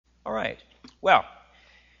All right. Well,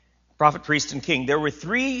 prophet, priest, and king. There were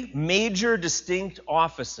three major distinct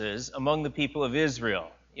offices among the people of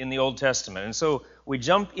Israel in the Old Testament. And so we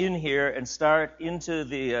jump in here and start into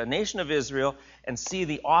the nation of Israel and see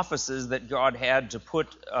the offices that God had to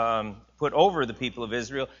put over the people of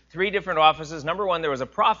Israel. Three different offices. Number one, there was a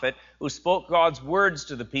prophet who spoke God's words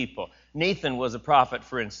to the people. Nathan was a prophet,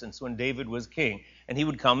 for instance, when David was king. And he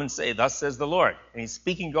would come and say, "Thus says the Lord." And he's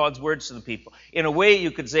speaking God's words to the people. In a way, you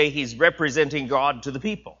could say he's representing God to the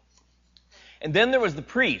people. And then there was the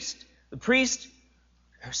priest. The priest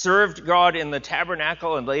served God in the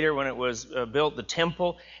tabernacle and later when it was built, the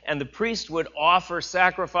temple. And the priest would offer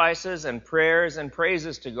sacrifices and prayers and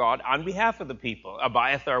praises to God on behalf of the people.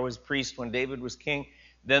 Abiathar was priest when David was king.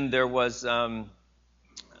 Then there was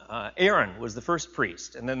Aaron was the first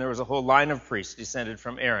priest. And then there was a whole line of priests descended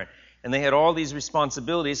from Aaron. And they had all these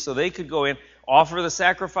responsibilities so they could go in, offer the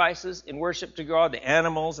sacrifices in worship to God, the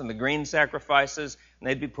animals and the grain sacrifices, and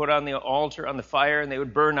they'd be put on the altar on the fire, and they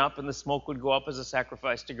would burn up, and the smoke would go up as a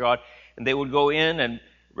sacrifice to God. And they would go in and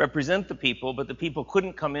represent the people, but the people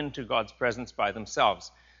couldn't come into God's presence by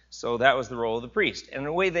themselves. So that was the role of the priest. And in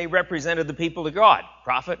a way, they represented the people to God.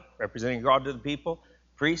 Prophet, representing God to the people.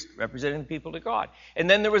 Priest, representing the people to God. And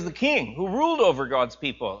then there was the king, who ruled over God's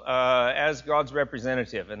people as God's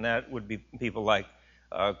representative, and that would be people like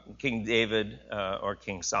King David or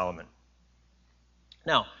King Solomon.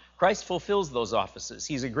 Now, Christ fulfills those offices.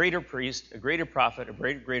 He's a greater priest, a greater prophet, a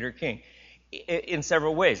greater king in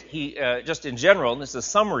several ways. He, just in general, and this is a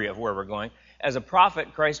summary of where we're going, as a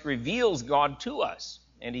prophet, Christ reveals God to us.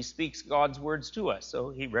 And he speaks God's words to us,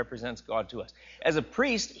 so he represents God to us. As a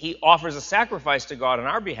priest, he offers a sacrifice to God on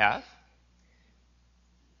our behalf,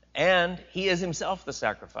 and he is himself the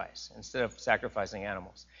sacrifice, instead of sacrificing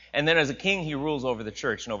animals. And then as a king, he rules over the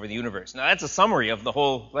church and over the universe. Now, that's a summary of the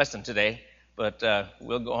whole lesson today, but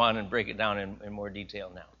we'll go on and break it down in more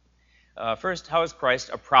detail now. First, how is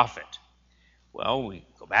Christ a prophet? Well, we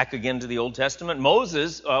go back again to the Old Testament.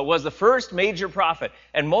 Moses was the first major prophet,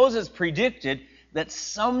 and Moses predicted that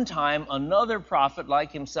sometime another prophet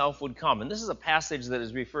like himself would come. And this is a passage that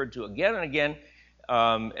is referred to again and again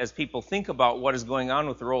as people think about what is going on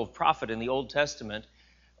with the role of prophet in the Old Testament.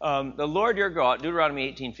 The Lord your God,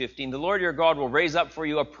 Deuteronomy 18:15, the Lord your God will raise up for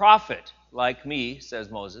you a prophet like me, says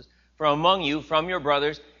Moses, from among you, from your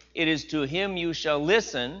brothers. It is to him you shall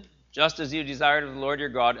listen, just as you desired of the Lord your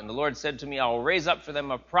God. And the Lord said to me, I will raise up for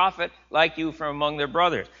them a prophet like you from among their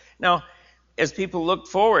brothers. Now, as people look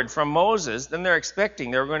forward from Moses, then they're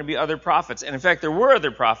expecting there are going to be other prophets. And in fact, there were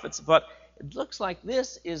other prophets, but it looks like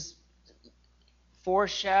this is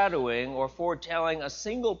foreshadowing or foretelling a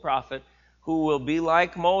single prophet who will be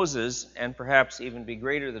like Moses and perhaps even be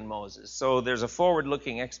greater than Moses. So there's a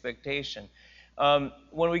forward-looking expectation.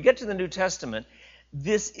 When we get to the New Testament,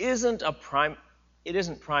 this isn't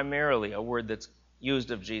primarily a word that's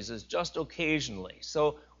used of Jesus, just occasionally.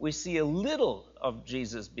 So we see a little of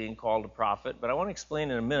Jesus being called a prophet, but I want to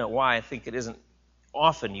explain in a minute why I think it isn't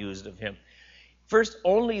often used of him. First,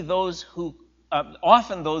 often those who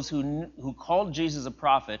called Jesus a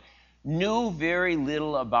prophet knew very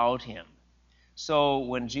little about him. So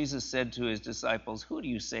when Jesus said to his disciples, who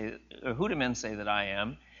do men say that I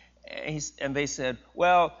am? And they said,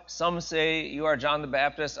 well, some say you are John the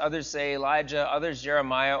Baptist, others say Elijah, others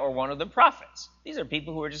Jeremiah, or one of the prophets. These are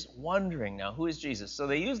people who are just wondering now, who is Jesus? So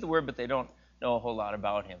they use the word, but they don't know a whole lot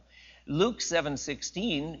about him. Luke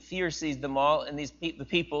 7:16, fear seized them all, and the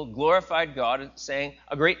people glorified God, saying,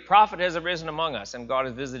 a great prophet has arisen among us, and God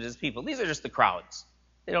has visited his people. These are just the crowds.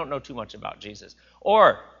 They don't know too much about Jesus.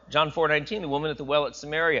 Or John 4:19, the woman at the well at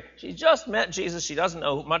Samaria. She just met Jesus. She doesn't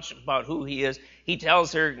know much about who he is. He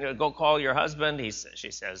tells her, go call your husband.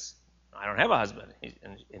 She says, I don't have a husband.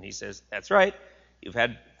 And he says, that's right. You've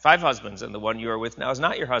had 5 husbands, and the one you are with now is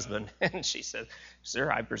not your husband. And she says,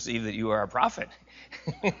 sir, I perceive that you are a prophet.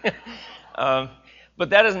 But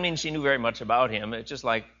that doesn't mean she knew very much about him. It's just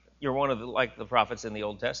like you're one of the prophets in the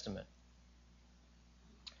Old Testament.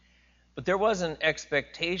 But there was an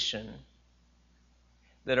expectation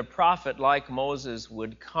that a prophet like Moses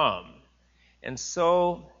would come. And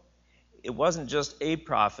so it wasn't just a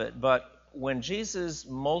prophet, but when Jesus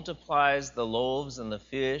multiplies the loaves and the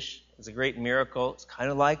fish, it's a great miracle. It's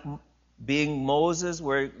kind of like being Moses,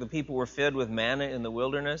 where the people were fed with manna in the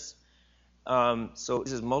wilderness. So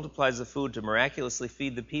Jesus multiplies the food to miraculously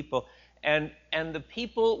feed the people. And the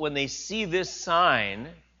people, when they see this sign,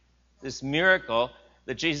 this miracle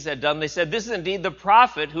that Jesus had done, they said, this is indeed the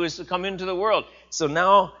prophet who is to come into the world. So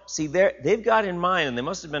now, see, they've got in mind, and they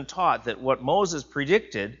must have been taught, that what Moses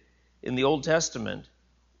predicted in the Old Testament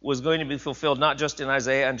was going to be fulfilled not just in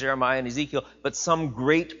Isaiah and Jeremiah and Ezekiel, but some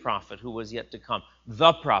great prophet who was yet to come,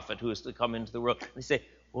 the prophet who is to come into the world. And they say,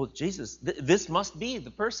 well, Jesus, this must be the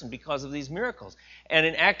person because of these miracles. And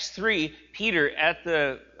in Acts 3, Peter, at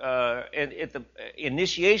the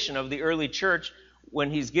initiation of the early church, when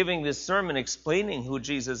he's giving this sermon explaining who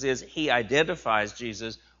Jesus is, he identifies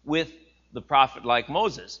Jesus with the prophet like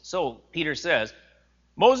Moses. So Peter says,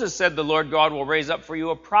 Moses said, the Lord God will raise up for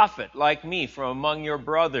you a prophet like me from among your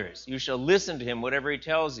brothers. You shall listen to him, whatever he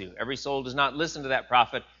tells you. Every soul does not listen to that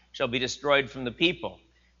prophet shall be destroyed from the people.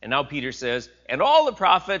 And now Peter says, and all the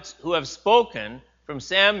prophets who have spoken from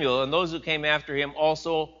Samuel and those who came after him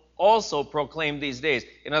also proclaim these days.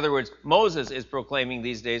 In other words, Moses is proclaiming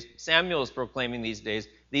these days. Samuel is proclaiming these days.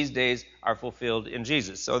 These days are fulfilled in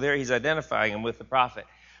Jesus. So there he's identifying him with the prophet.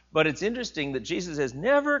 But it's interesting that Jesus is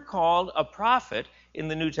never called a prophet in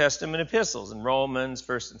the New Testament epistles, in Romans,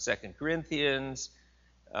 1st and 2nd Corinthians,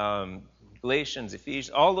 Galatians, Ephesians,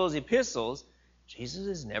 all those epistles, Jesus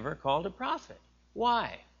is never called a prophet.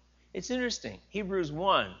 Why? It's interesting. Hebrews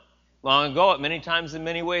 1. Long ago, at many times in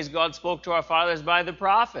many ways, God spoke to our fathers by the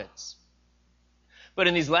prophets. But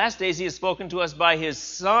in these last days, he has spoken to us by his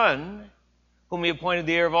Son, whom he appointed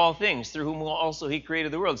the heir of all things, through whom also he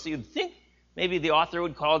created the world. So you'd think maybe the author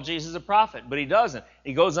would call Jesus a prophet, but he doesn't.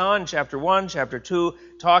 He goes on, chapter 1, chapter 2,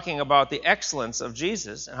 talking about the excellence of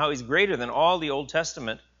Jesus and how he's greater than all the Old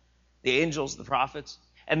Testament, the angels, the prophets.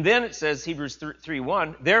 And then it says, Hebrews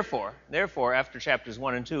 3:1, therefore, after chapters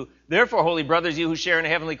 1 and 2, therefore, holy brothers, you who share in a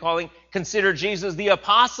heavenly calling, consider Jesus the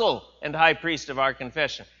apostle and high priest of our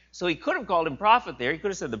confession. So he could have called him prophet there. He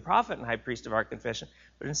could have said the prophet and high priest of our confession.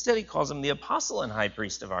 But instead he calls him the apostle and high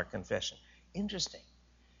priest of our confession. Interesting.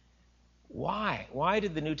 Why? Why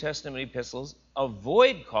did the New Testament epistles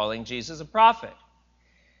avoid calling Jesus a prophet?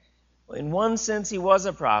 Well, in one sense, he was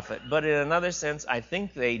a prophet, but in another sense, I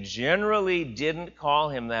think they generally didn't call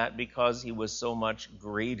him that because he was so much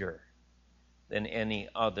greater than any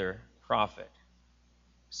other prophet.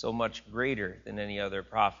 So much greater than any other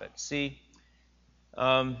prophet. See,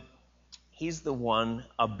 he's the one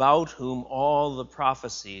about whom all the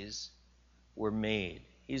prophecies were made.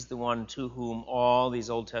 He's the one to whom all these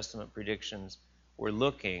Old Testament predictions were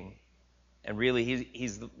looking. And really,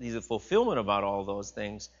 he's a fulfillment about all those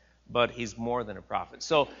things, but he's more than a prophet.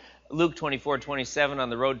 So Luke 24:27 on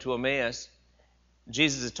the road to Emmaus,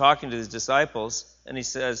 Jesus is talking to his disciples, and it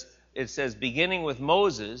says, beginning with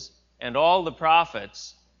Moses and all the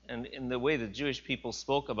prophets, and in the way the Jewish people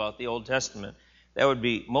spoke about the Old Testament, that would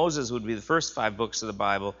be, Moses would be the first 5 books of the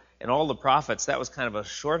Bible, and all the prophets, that was kind of a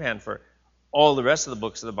shorthand for all the rest of the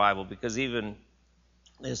books of the Bible, because even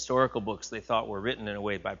the historical books they thought were written in a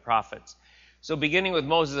way by prophets. So beginning with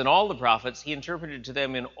Moses and all the prophets, he interpreted to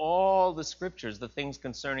them in all the scriptures the things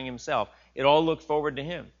concerning himself. It all looked forward to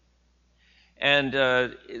him. And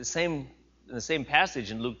in the same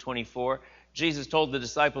passage in Luke 24, Jesus told the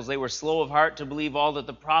disciples they were slow of heart to believe all that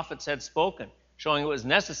the prophets had spoken, showing it was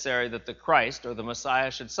necessary that the Christ, or the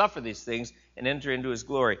Messiah, should suffer these things and enter into his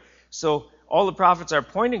glory. So all the prophets are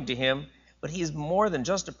pointing to him, but he's more than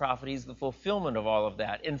just a prophet. He's the fulfillment of all of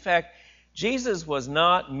that. In fact, Jesus was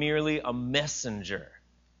not merely a messenger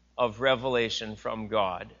of revelation from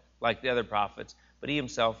God, like the other prophets, but he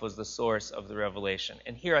himself was the source of the revelation.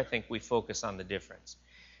 And here I think we focus on the difference.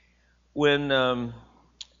 When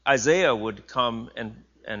Isaiah would come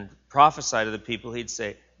and prophesy to the people, he'd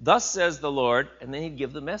say, thus says the Lord, and then he'd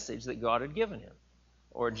give the message that God had given him.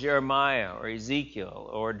 Or Jeremiah, or Ezekiel,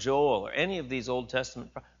 or Joel, or any of these Old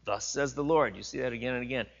Testament prophets. Thus says the Lord. You see that again and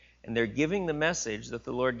again. And they're giving the message that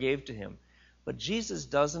the Lord gave to him. But Jesus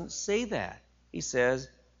doesn't say that. He says,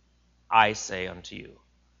 I say unto you.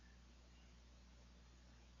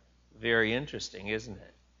 Very interesting, isn't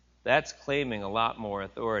it? That's claiming a lot more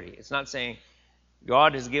authority. It's not saying,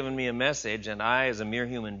 God has given me a message, and I, as a mere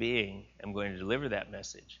human being, am going to deliver that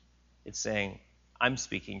message. It's saying, I'm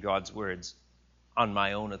speaking God's words on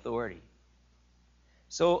my own authority.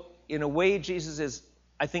 So, in a way, Jesus is,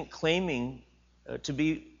 I think, claiming to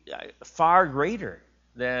be far greater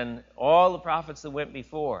than all the prophets that went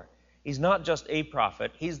before. He's not just a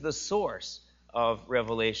prophet. He's the source of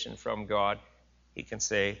revelation from God. He can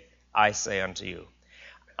say, I say unto you.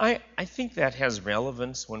 I think that has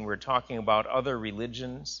relevance when we're talking about other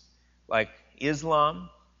religions, like Islam,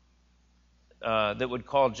 that would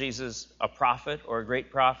call Jesus a prophet or a great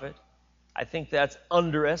prophet. I think that's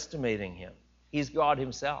underestimating him. He's God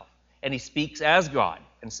himself. And he speaks as God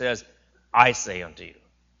and says, I say unto you.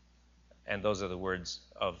 And those are the words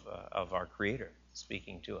of our Creator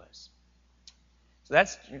speaking to us. So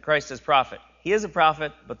that's Christ as prophet. He is a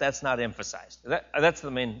prophet, but that's not emphasized. That's the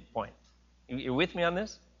main point. You're with me on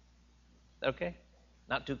this? Okay?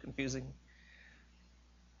 Not too confusing.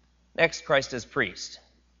 Next, Christ as priest.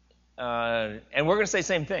 And we're going to say the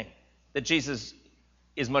same thing, that Jesus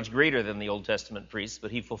is much greater than the Old Testament priest,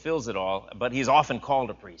 but he fulfills it all, but he's often called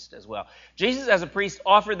a priest as well. Jesus as a priest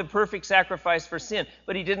offered the perfect sacrifice for sin,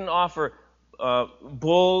 but he didn't offer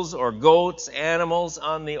bulls or goats, animals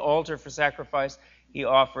on the altar for sacrifice. He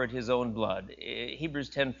offered his own blood. Hebrews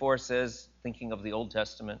 10:4 says, thinking of the Old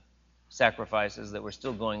Testament sacrifices that were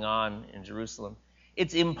still going on in Jerusalem,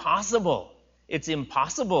 it's impossible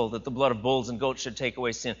that the blood of bulls and goats should take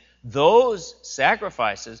away sin. Those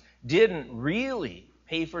sacrifices didn't really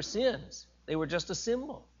pay for sins. They were just a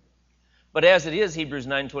symbol. But as it is, Hebrews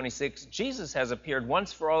 9:26, Jesus has appeared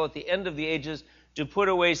once for all at the end of the ages to put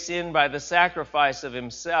away sin by the sacrifice of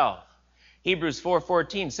himself. Hebrews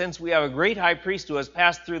 4:14, since we have a great high priest who has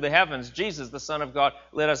passed through the heavens, Jesus, the Son of God,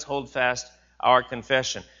 let us hold fast our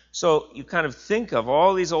confession. So you kind of think of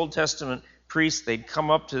all these Old Testament priests, they'd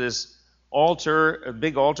come up to this altar, a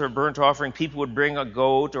big altar of burnt offering. People would bring a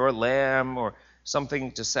goat or a lamb or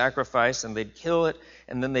something to sacrifice, and they'd kill it,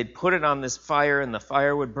 and then they'd put it on this fire, and the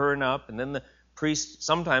fire would burn up, and then the priest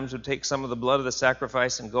sometimes would take some of the blood of the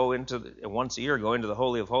sacrifice and once a year, go into the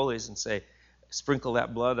Holy of Holies and say, sprinkle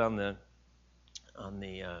that blood on the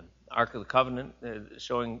Ark of the Covenant,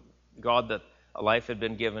 showing God that a life had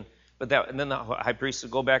been given. And then the high priest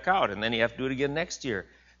would go back out, and then you have to do it again next year.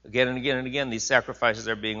 Again and again and again, these sacrifices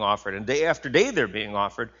are being offered, and day after day they're being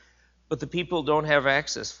offered, but the people don't have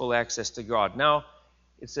full access to God. Now,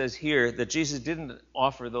 it says here that Jesus didn't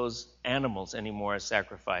offer those animals anymore as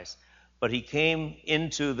sacrifice, but he came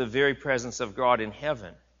into the very presence of God in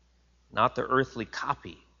heaven, not the earthly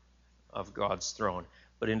copy of God's throne,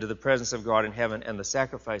 but into the presence of God in heaven, and the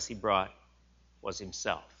sacrifice he brought was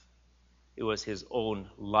himself. It was his own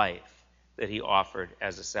life that he offered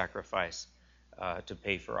as a sacrifice to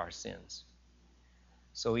pay for our sins.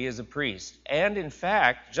 So he is a priest. And in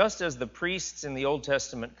fact, just as the priests in the Old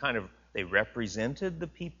Testament they represented the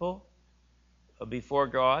people before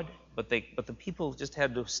God, but the people just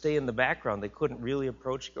had to stay in the background. They couldn't really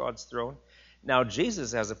approach God's throne. Now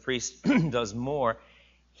Jesus as a priest does more.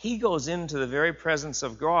 He goes into the very presence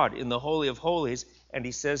of God in the Holy of Holies, and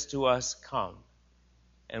he says to us, come.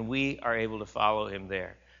 And we are able to follow him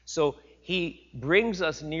there. So he brings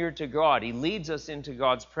us near to God. He leads us into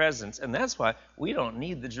God's presence. And that's why we don't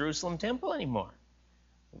need the Jerusalem temple anymore.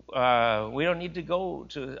 We don't need to go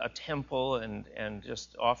to a temple and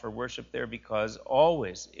just offer worship there, because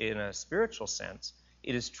always, in a spiritual sense,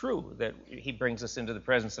 it is true that he brings us into the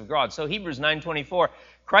presence of God. So Hebrews 9:24,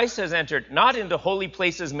 Christ has entered not into holy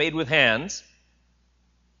places made with hands.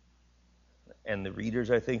 And the readers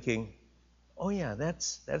are thinking, oh yeah,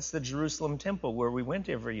 that's the Jerusalem temple where we went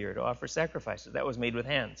every year to offer sacrifices. That was made with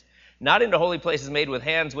hands. Not into holy places made with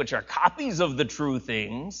hands, which are copies of the true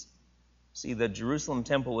things. See, the Jerusalem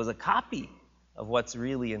temple was a copy of what's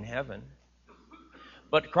really in heaven.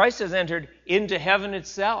 But Christ has entered into heaven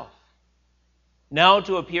itself, now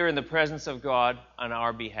to appear in the presence of God on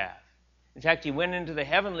our behalf. In fact, he went into the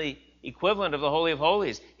heavenly equivalent of the Holy of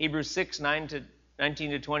Holies. Hebrews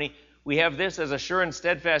 6:19-20. We have this as a sure and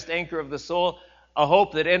steadfast anchor of the soul, a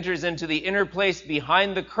hope that enters into the inner place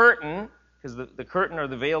behind the curtain, because the curtain or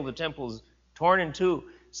the veil of the temple is torn in two,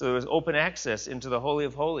 so there was open access into the Holy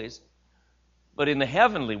of Holies. But in the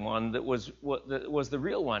heavenly one, that was the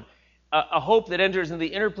real one, a hope that enters in the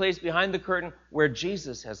inner place behind the curtain, where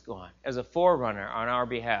Jesus has gone as a forerunner on our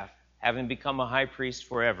behalf, having become a high priest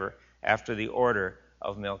forever after the order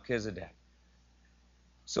of Melchizedek.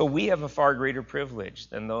 So we have a far greater privilege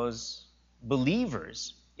than those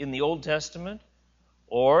believers in the Old Testament,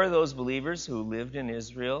 or those believers who lived in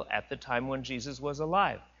Israel at the time when Jesus was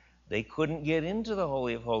alive. They couldn't get into the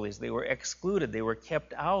Holy of Holies. They were excluded. They were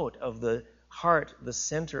kept out of the heart, the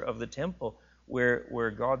center of the temple,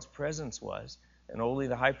 where God's presence was. And only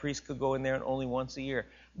the high priest could go in there, and only once a year.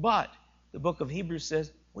 But the book of Hebrews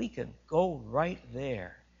says we can go right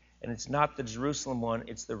there. And it's not the Jerusalem one,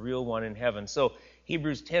 it's the real one in heaven. So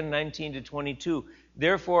Hebrews 10:19-22.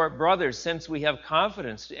 Therefore, brothers, since we have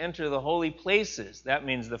confidence to enter the holy places, that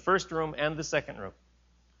means the first room and the second room,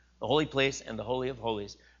 the holy place and the Holy of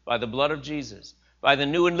Holies, by the blood of Jesus, by the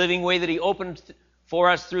new and living way that he opened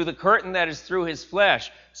for us through the curtain that is through his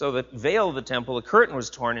flesh. So the veil of the temple, the curtain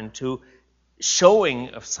was torn in two, showing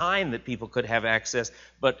a sign that people could have access.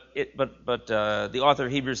 But the author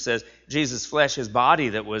of Hebrews says Jesus' flesh, his body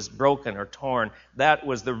that was broken or torn, that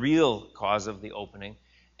was the real cause of the opening.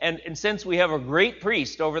 And since we have a great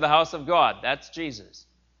priest over the house of God, that's Jesus,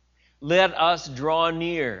 let us draw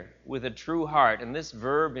near with a true heart. And this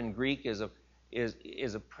verb in Greek is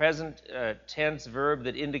is a present tense verb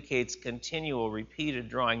that indicates continual, repeated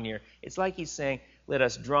drawing near. It's like he's saying, let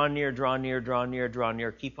us draw near, draw near, draw near, draw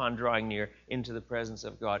near, keep on drawing near into the presence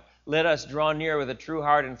of God. Let us draw near with a true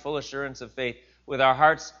heart and full assurance of faith, with our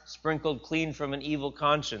hearts sprinkled clean from an evil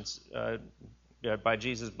conscience. By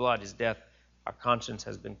Jesus' blood, his death, our conscience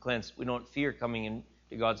has been cleansed. We don't fear coming into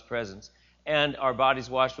God's presence. And our bodies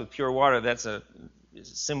washed with pure water. That's a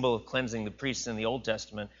symbol of cleansing the priests in the Old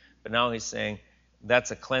Testament. But now he's saying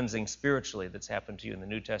that's a cleansing spiritually that's happened to you in the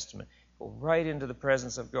New Testament. Go right into the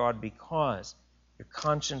presence of God because your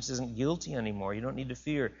conscience isn't guilty anymore. You don't need to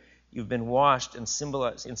fear. You've been washed and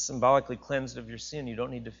symbolically cleansed of your sin. You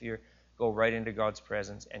don't need to fear. Go right into God's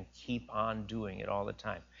presence and keep on doing it all the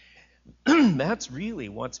time. That's really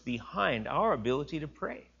what's behind our ability to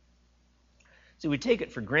pray. See, we take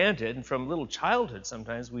it for granted, and from little childhood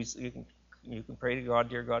sometimes you can pray to God,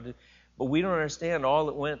 dear God, but we don't understand all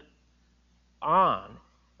that went on,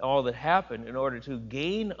 all that happened in order to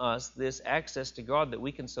gain us this access to God that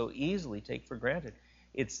we can so easily take for granted.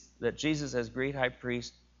 It's that Jesus, as great high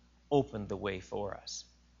priest, opened the way for us.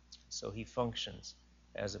 So he functions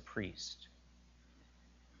as a priest.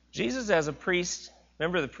 Jesus as a priest,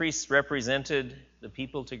 remember the priests represented the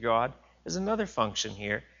people to God? There's another function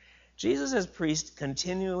here. Jesus as priest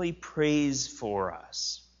continually prays for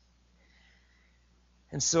us.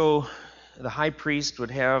 And so the high priest would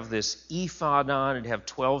have this ephod on. It'd have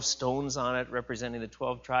 12 stones on it representing the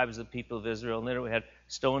 12 tribes of the people of Israel. And then it would have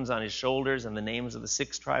stones on his shoulders and the names of the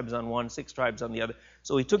 6 tribes on one, 6 tribes on the other.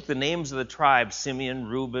 So he took the names of the tribes, Simeon,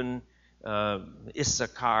 Reuben,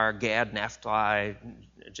 Issachar, Gad, Naphtali,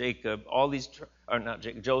 Jacob, all these,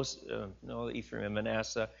 Joseph, Ephraim and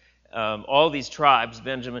Manasseh, all these tribes,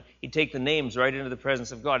 Benjamin. He'd take the names right into the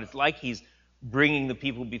presence of God. It's like he's bringing the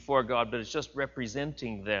people before God, but it's just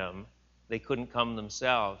representing them. They couldn't come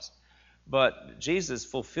themselves. But Jesus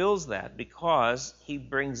fulfills that because he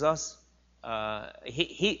brings us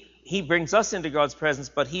he brings us into God's presence,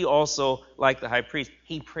 but he also, like the high priest,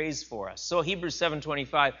 he prays for us. So Hebrews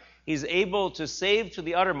 7:25, he's able to save to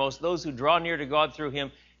the uttermost those who draw near to God through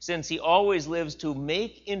him, since he always lives to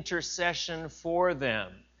make intercession for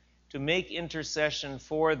them. To make intercession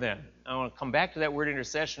for them. I want to come back to that word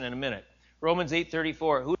intercession in a minute. Romans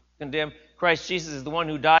 8:34, who condemned? Christ Jesus is the one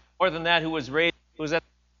who died, more than that, who was raised, who was at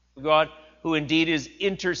the God, who indeed is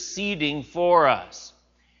interceding for us.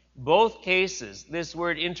 Both cases, this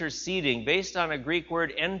word interceding, based on a Greek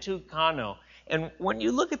word entukano. And when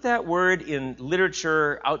you look at that word in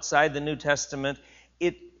literature outside the New Testament,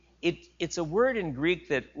 it's a word in Greek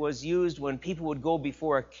that was used when people would go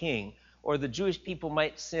before a king, or the Jewish people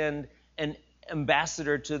might send an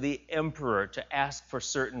ambassador to the emperor to ask for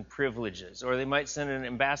certain privileges, or they might send an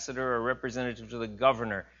ambassador or a representative to the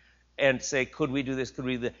governor and say, could we do this, could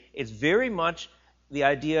we do that? It's very much the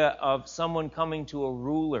idea of someone coming to a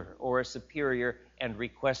ruler or a superior and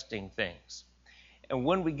requesting things. And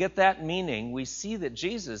when we get that meaning, we see that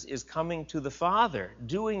Jesus is coming to the Father,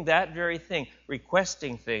 doing that very thing,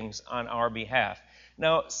 requesting things on our behalf.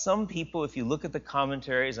 Now, some people, if you look at the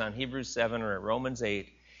commentaries on Hebrews 7 or Romans 8,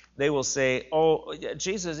 they will say, oh,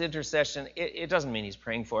 Jesus' intercession, it doesn't mean he's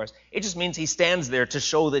praying for us. It just means he stands there to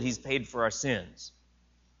show that he's paid for our sins.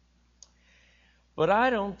 But I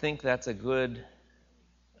don't think that's a good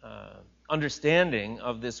understanding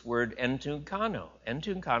of this word entukano.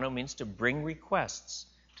 Entukano means to bring requests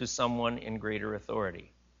to someone in greater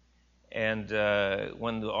authority. And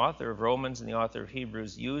when the author of Romans and the author of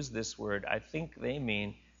Hebrews use this word, I think they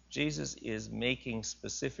mean Jesus is making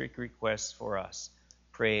specific requests for us,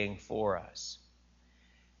 praying for us.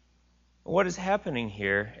 What is happening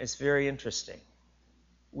here is very interesting.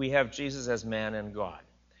 We have Jesus as man and God.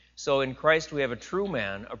 So in Christ we have a true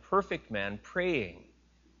man, a perfect man, praying,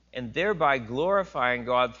 and thereby glorifying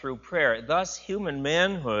God through prayer. Thus, human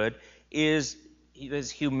manhood his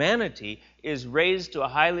humanity is raised to a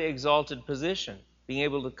highly exalted position, being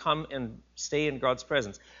able to come and stay in God's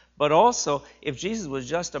presence. But also, if Jesus was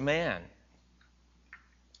just a man,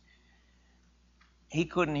 he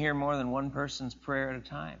couldn't hear more than one person's prayer at a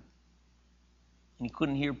time. And he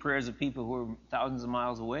couldn't hear prayers of people who were thousands of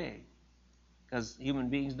miles away, because human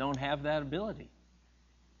beings don't have that ability.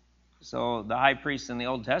 So the high priests in the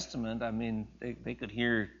Old Testament, I mean, they could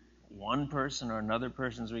hear one person or another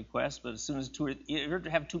person's request, but as soon as you ever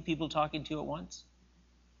have 2 people talking to you at once?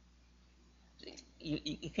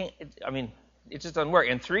 You can't, it just doesn't work.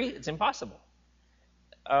 And 3, it's impossible.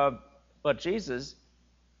 But Jesus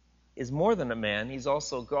is more than a man. He's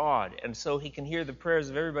also God. And so he can hear the prayers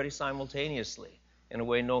of everybody simultaneously. in a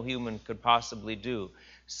way no human could possibly do.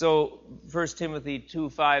 So 1 Timothy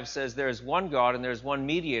 2:5 says there's one God and there's one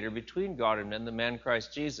mediator between God and men, the man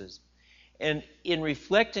Christ Jesus. And in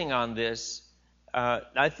reflecting on this,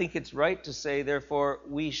 I think it's right to say, therefore,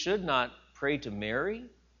 we should not pray to Mary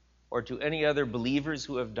or to any other believers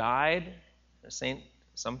who have died, a saint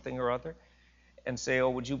something or other, and say, oh,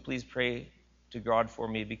 would you please pray to God for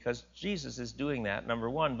me? Because Jesus is doing that, number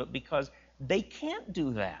one, but because they can't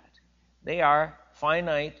do that. They are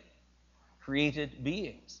finite, created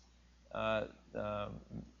beings.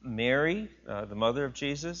 Mary, the mother of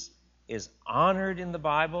Jesus, is honored in the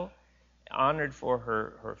Bible, honored for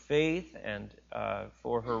her faith and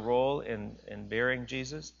for her role in bearing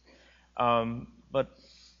Jesus. But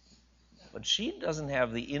she doesn't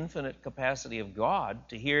have the infinite capacity of God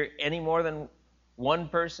to hear any more than one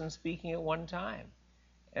person speaking at one time.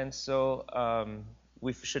 And so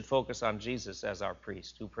we should focus on Jesus as our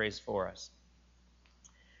priest who prays for us.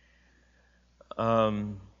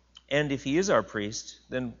 And if he is our priest,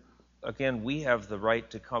 then again, we have the right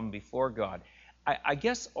to come before God. I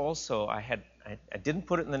guess also I didn't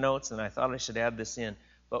put it in the notes, and I thought I should add this in,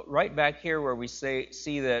 but right back here where we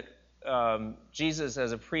see that Jesus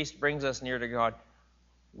as a priest brings us near to God,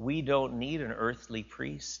 we don't need an earthly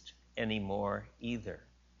priest anymore either.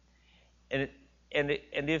 And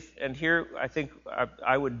here I think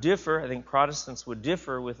I would differ. I think Protestants would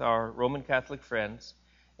differ with our Roman Catholic friends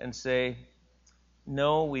and say,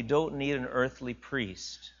 no, we don't need an earthly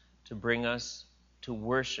priest to bring us to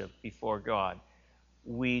worship before God.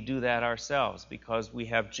 We do that ourselves because we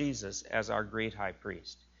have Jesus as our great high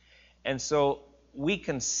priest. And so we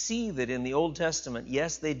can see that in the Old Testament,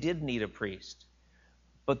 yes, they did need a priest,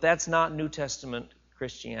 but that's not New Testament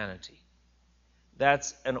Christianity.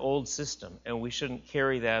 That's an old system, and we shouldn't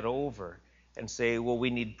carry that over and say, well, we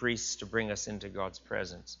need priests to bring us into God's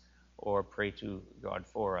presence or pray to God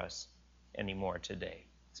for us anymore today.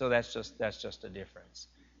 So that's just a difference.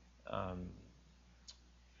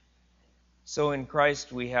 So in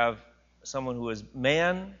Christ we have someone who is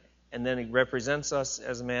man, and then he represents us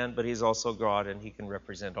as a man, but he's also God, and he can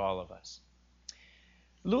represent all of us.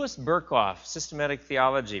 Louis Berkhof, Systematic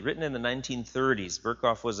Theology, written in the 1930s.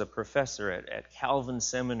 Berkhof was a professor at Calvin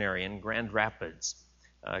Seminary in Grand Rapids,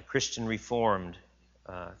 a Christian Reformed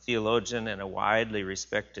theologian and a widely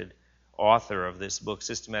respected author of this book,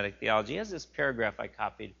 Systematic Theology. He has this paragraph I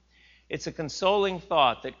copied. It's a consoling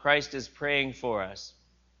thought that Christ is praying for us,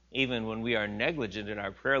 even when we are negligent in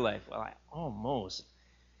our prayer life. Well, I almost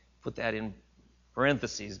put that in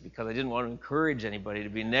parentheses because I didn't want to encourage anybody to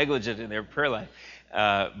be negligent in their prayer life,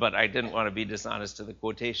 but I didn't want to be dishonest to the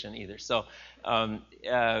quotation either. So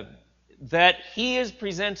that he is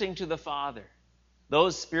presenting to the Father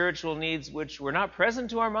those spiritual needs which were not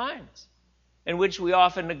present to our minds and which we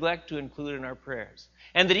often neglect to include in our prayers,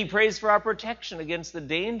 and that he prays for our protection against the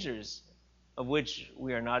dangers of which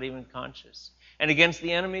we are not even conscious, and against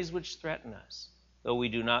the enemies which threaten us, though we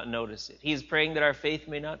do not notice it. He is praying that our faith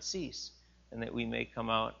may not cease and that we may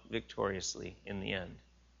come out victoriously in the end.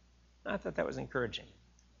 I thought that was encouraging.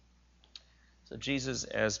 So Jesus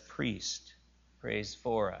as priest prays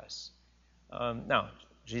for us. Now,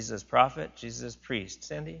 Jesus as prophet, Jesus as priest.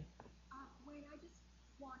 Sandy? Wayne, I just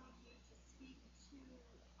wanted you to speak to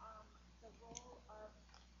the role of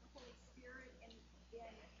the Holy Spirit in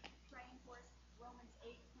praying for us. Romans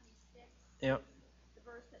 8:26. Yep. The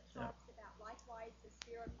verse that talks about likewise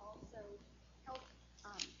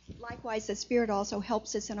the Spirit also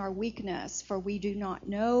helps us in our weakness, for we do not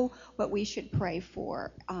know what we should pray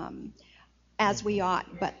for as we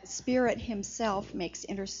ought, but the Spirit himself makes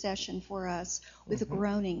intercession for us with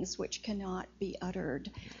groanings which cannot be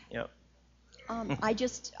uttered. Yep.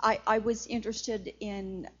 I was interested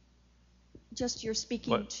in just your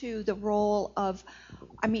speaking to the role of,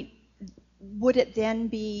 would it then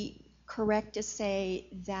be correct to say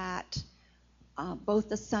that both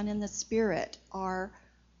the Son and the Spirit are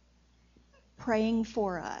praying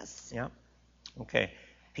for us? Yeah. Okay.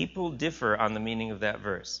 People differ on the meaning of that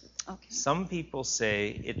verse. Okay. Some people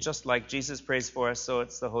say it's just like Jesus prays for us, so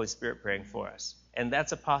it's the Holy Spirit praying for us. And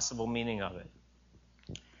that's a possible meaning of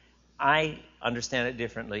it. I understand it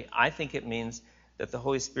differently. I think it means that the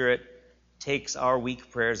Holy Spirit takes our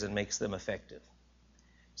weak prayers and makes them effective.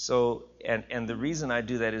 So, and the reason I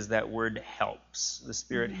do that is that word helps. The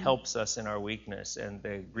Spirit helps us in our weakness. And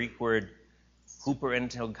the Greek word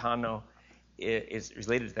huperentelkano is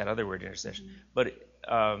related to that other word, intercession. But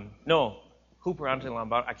no,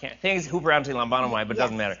 huperantelambano. I can't think it's huperantelambanomai, but it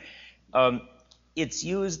doesn't matter. It's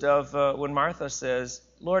used of when Martha says,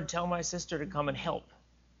 "Lord, tell my sister to come and help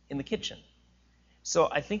in the kitchen." So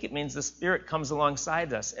I think it means the Spirit comes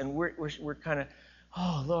alongside us, and we're kind of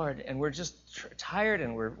oh, Lord, and we're just tired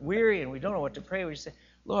and we're weary and we don't know what to pray, we just say,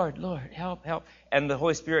 Lord, Lord, help, help. And the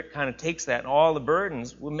Holy Spirit kind of takes that and all the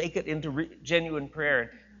burdens will make it into genuine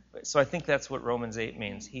prayer. So I think that's what Romans 8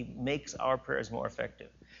 means. He makes our prayers more effective.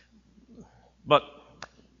 But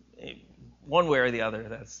one way or the other,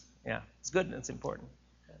 it's good and it's important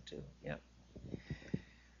too. Yeah.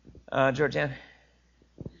 Georgianne?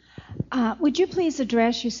 Would you please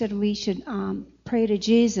address, you said we should pray to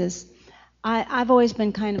Jesus. I've always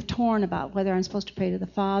been kind of torn about whether I'm supposed to pray to the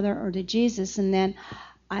Father or to Jesus, and then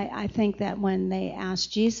I think that when they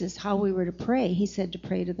asked Jesus how we were to pray, he said to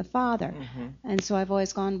pray to the Father. Mm-hmm. And so I've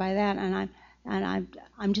always gone by that, and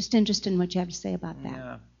I'm just interested in what you have to say about that.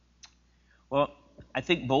 Yeah. Well, I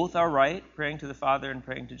think both are right, praying to the Father and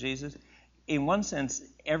praying to Jesus. In one sense,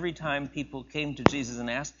 every time people came to Jesus and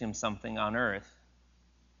asked him something on earth,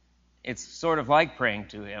 it's sort of like praying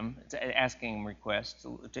to him, it's asking him requests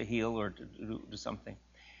to heal or to do something.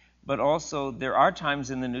 But also, there are times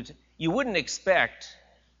in the New Testament, you wouldn't expect,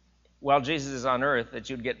 while Jesus is on earth, that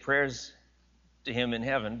you'd get prayers to him in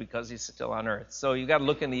heaven because he's still on earth. So you've got to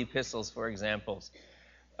look in the epistles for examples,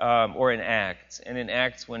 or in Acts. And in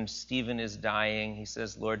Acts, when Stephen is dying, he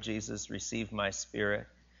says, Lord Jesus, receive my spirit.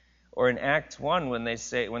 Or in Acts 1, when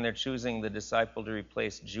they're choosing the disciple to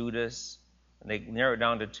replace Judas, and they narrow it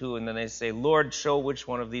down to 2, and then they say, Lord, show which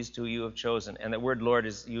one of these 2 you have chosen. And the word Lord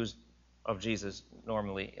is used of Jesus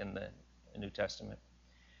normally in the New Testament.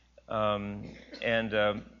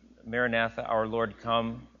 Maranatha, our Lord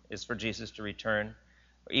come, is for Jesus to return.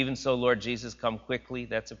 Even so, Lord Jesus, come quickly.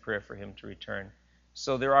 That's a prayer for him to return.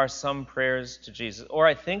 So there are some prayers to Jesus. Or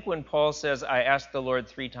I think when Paul says, I asked the Lord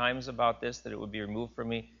 3 times about this, that it would be removed from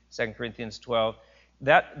me, 2 Corinthians 12,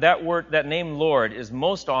 that word, that name Lord, is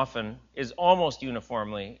almost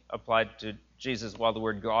uniformly applied to Jesus, while the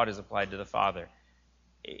word God is applied to the Father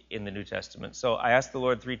in the New Testament. So I asked the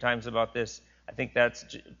Lord 3 times about this. I think that's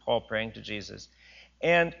Paul praying to Jesus.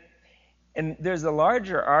 And there's a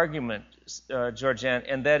larger argument, Georgianne,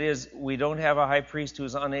 and that is we don't have a high priest who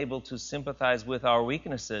is unable to sympathize with our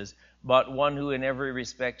weaknesses, but one who in every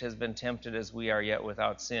respect has been tempted as we are yet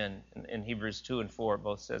without sin. In Hebrews 2 and 4, it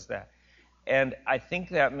both says that. And I think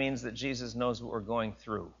that means that Jesus knows what we're going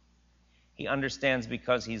through. He understands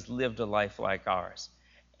because he's lived a life like ours.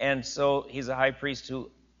 And so he's a high priest who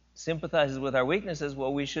sympathizes with our weaknesses.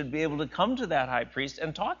 Well, we should be able to come to that high priest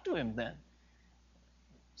and talk to him then.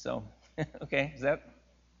 So, okay, is that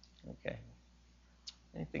okay?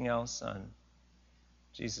 Anything else on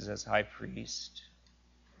Jesus as high priest?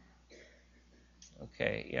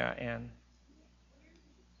 Okay, yeah, Anne.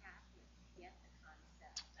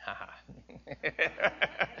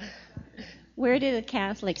 Where do the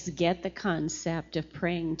Catholics get the concept of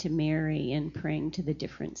praying to Mary and praying to the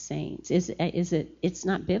different saints? It's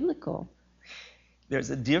not biblical. There's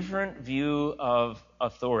a different view of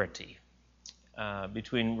authority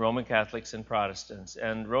between Roman Catholics and Protestants.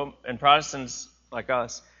 And Protestants, like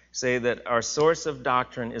us, say that our source of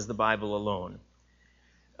doctrine is the Bible alone.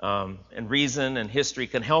 And reason and history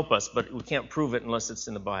can help us, but we can't prove it unless it's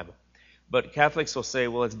in the Bible. But Catholics will say,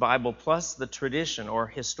 well, it's Bible plus the tradition or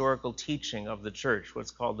historical teaching of the church, what's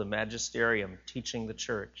called the magisterium, teaching the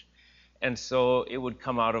church. And so it would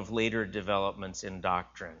come out of later developments in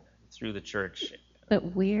doctrine through the church.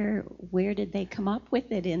 But where did they come up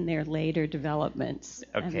with it in their later developments?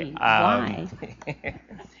 Okay. Why?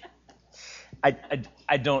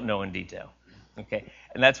 I don't know in detail. Okay.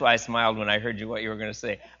 And that's why I smiled when I heard what you were going to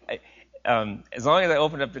say. As long as I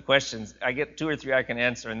open up to questions, I get 2 or 3 I can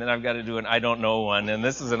answer, and then I've got to do an I don't know one, and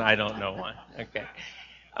this is an I don't know one. Okay.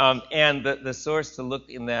 And the source to look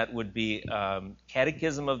in that would be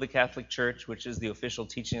Catechism of the Catholic Church, which is the official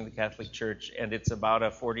teaching of the Catholic Church, and it's about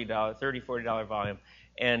a $40 volume,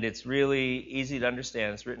 and it's really easy to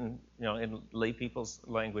understand. It's written, in lay people's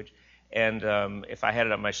language. And if I had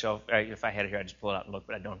it on my shelf, if I had it here, I'd just pull it out and look.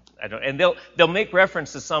 But I don't. And they'll make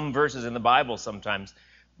reference to some verses in the Bible sometimes,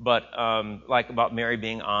 but like about Mary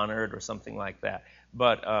being honored or something like that.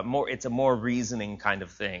 But it's a more reasoning kind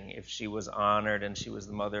of thing. If she was honored and she was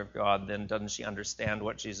the mother of God, then doesn't she understand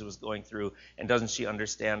what Jesus was going through? And doesn't she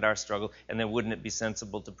understand our struggle? And then wouldn't it be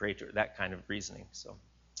sensible to pray to her? That kind of reasoning. So,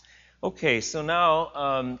 okay. So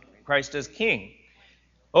now Christ as King.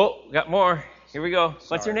 Oh, got more. Here we go.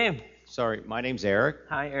 What's your name? Sorry, my name's Eric.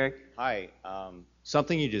 Hi, Eric. Hi.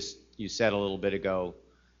 Something you said a little bit ago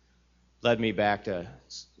led me back to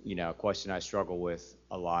a question I struggle with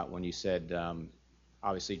a lot when you said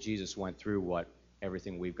obviously Jesus went through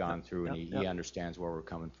everything we've gone through, and he understands where we're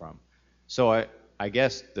coming from. So I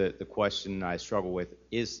guess the question I struggle with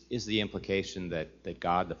is the implication that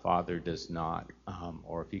God the Father does not,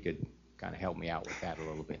 or if you could kind of help me out with that a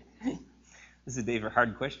little bit. This is Dave, a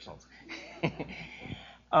hard question.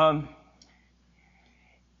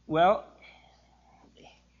 Well,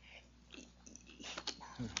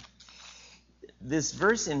 this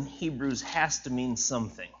verse in Hebrews has to mean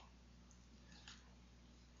something.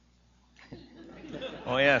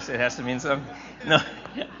 Oh yes, it has to mean something. No,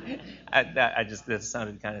 that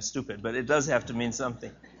sounded kind of stupid, but it does have to mean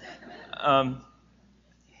something.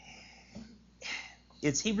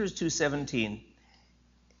 It's Hebrews 2:17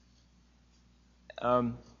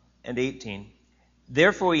 and 18.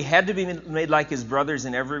 Therefore, he had to be made like his brothers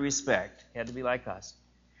in every respect. He had to be like us,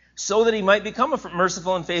 so that he might become a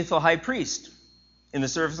merciful and faithful high priest in the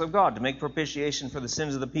service of God to make propitiation for the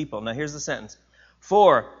sins of the people. Now, here's the sentence: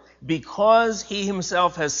 For because he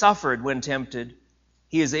himself has suffered when tempted,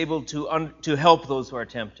 he is able to help those who are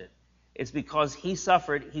tempted. It's because he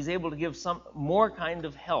suffered, he's able to give some more kind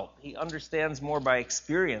of help. He understands more by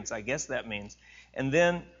experience, I guess that means. And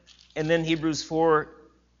then Hebrews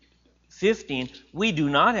 4:15, we do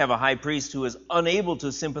not have a high priest who is unable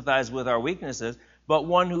to sympathize with our weaknesses, but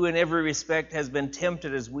one who in every respect has been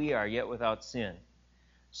tempted as we are, yet without sin.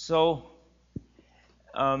 So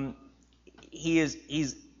he's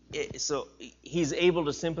able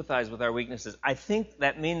to sympathize with our weaknesses. I think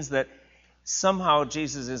that means that somehow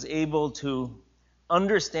Jesus is able to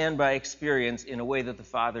understand by experience in a way that the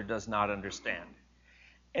Father does not understand.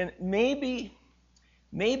 And maybe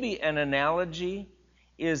an analogy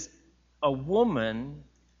is a woman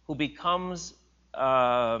who becomes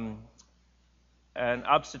an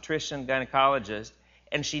obstetrician gynecologist,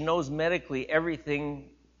 and she knows medically everything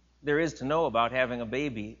there is to know about having a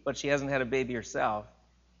baby, but she hasn't had a baby herself,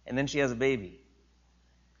 and then she has a baby.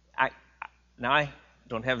 I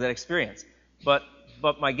don't have that experience, but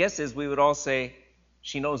my guess is we would all say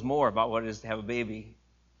she knows more about what it is to have a baby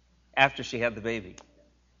after she had the baby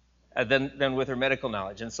than with her medical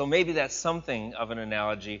knowledge. And so maybe that's something of an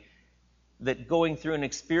analogy, that going through an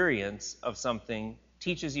experience of something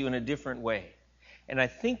teaches you in a different way. And I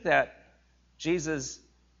think that Jesus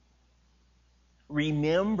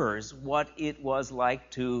remembers what it was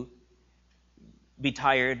like to be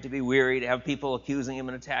tired, to be weary, to have people accusing him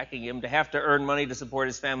and attacking him, to have to earn money to support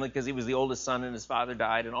his family because he was the oldest son and his father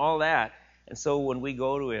died, and all that. And so when we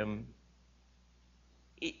go to him,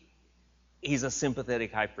 he's a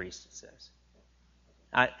sympathetic high priest, it says.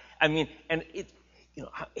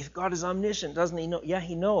 If God is omniscient, doesn't he know? Yeah,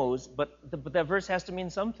 he knows, but that verse has to mean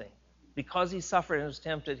something. Because he suffered and was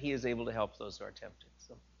tempted, he is able to help those who are tempted.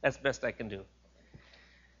 So that's the best I can do.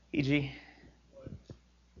 E.G.?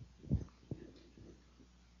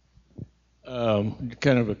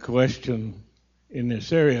 Kind of a question in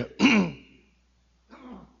this area.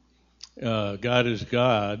 God is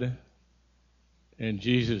God, and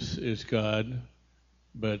Jesus is God,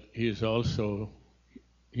 but he is also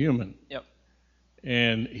human. Yep.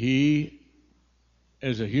 And he,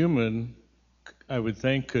 as a human, I would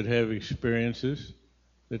think could have experiences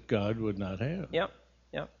that God would not have. Yep.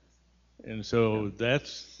 And so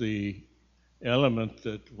that's the element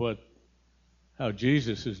that how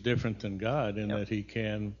Jesus is different than God in that he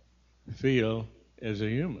can feel as a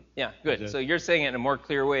human. Yeah, good. So you're saying it in a more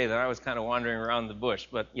clear way than I was kind of wandering around the bush.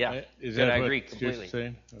 But yeah, I agree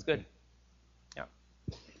completely. It's good. Yeah.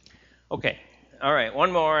 Okay. All right.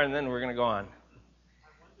 One more, and then we're going to go on. I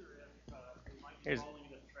wonder if we might be falling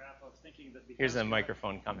into the trap of thinking that here's a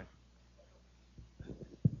microphone coming.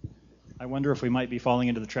 I wonder if we might be falling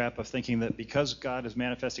into the trap of thinking that because God is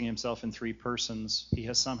manifesting himself in three persons, he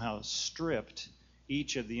has somehow stripped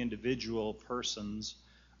each of the individual persons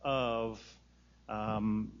of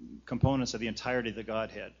components of the entirety of the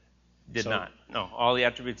Godhead. Did not. No, all the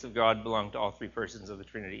attributes of God belong to all three persons of the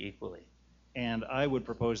Trinity equally. And I would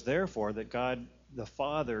propose, therefore, that God the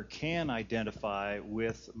Father can identify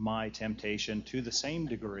with my temptation to the same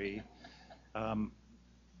degree.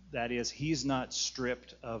 That is, he's not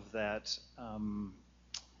stripped of that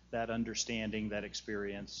understanding, that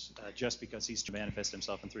experience, just because he's to manifest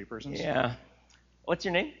himself in three persons. Yeah. What's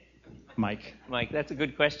your name? Mike. Mike, that's a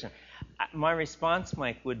good question. My response,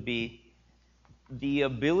 Mike, would be the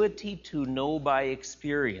ability to know by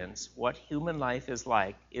experience what human life is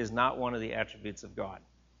like is not one of the attributes of God.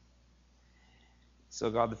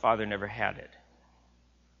 So God the Father never had it.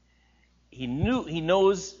 He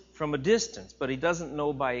knows from a distance, but he doesn't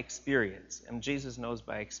know by experience, and Jesus knows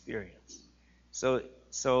by experience.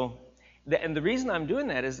 And the reason I'm doing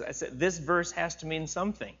that is I said this verse has to mean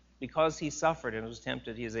something. Because he suffered and was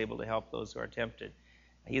tempted, he is able to help those who are tempted.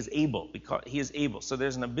 He is able, because he is able. So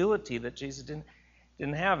there's an ability that Jesus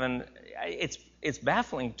didn't have, and it's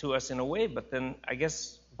baffling to us in a way, but then I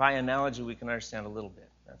guess by analogy we can understand a little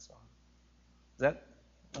bit. That's all. that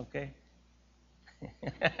okay?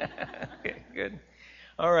 Okay, good.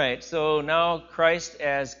 All right, so now Christ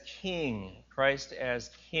as King. Christ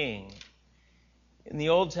as King. In the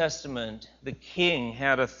Old Testament, the king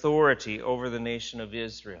had authority over the nation of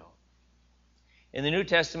Israel. In the New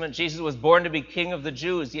Testament, Jesus was born to be king of the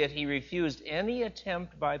Jews, yet he refused any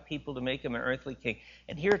attempt by people to make him an earthly king.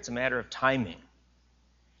 And here it's a matter of timing.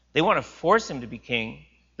 They want to force him to be king.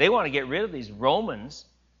 They want to get rid of these Romans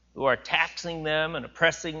who are taxing them and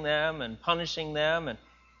oppressing them and punishing them.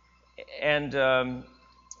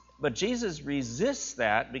 But Jesus resists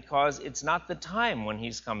that because it's not the time when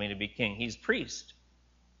he's coming to be king. He's priest.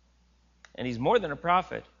 And he's more than a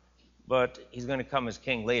prophet, but he's going to come as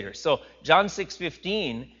king later. So John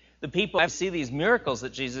 6:15, the people see these miracles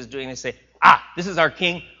that Jesus is doing. They say, this is our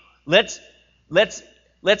king. Let's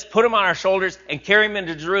put him on our shoulders and carry him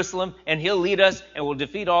into Jerusalem, and he'll lead us, and we'll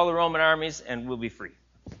defeat all the Roman armies, and we'll be free.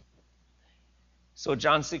 So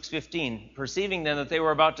John 6:15, perceiving then that they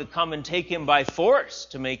were about to come and take him by force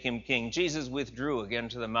to make him king, Jesus withdrew again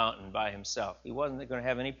to the mountain by himself. He wasn't going to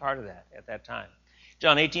have any part of that at that time.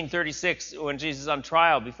 John 18:36, when Jesus is on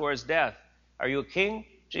trial before his death, are you a king?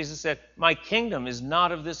 Jesus said, my kingdom is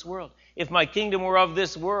not of this world. If my kingdom were of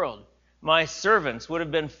this world, my servants would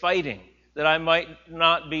have been fighting that I might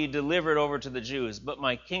not be delivered over to the Jews. But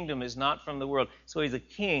my kingdom is not from the world. So he's a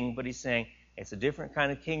king, but he's saying it's a different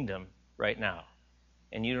kind of kingdom right now.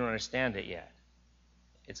 And you don't understand it yet.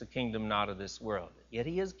 It's a kingdom not of this world. Yet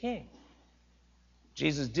he is king.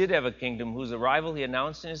 Jesus did have a kingdom whose arrival he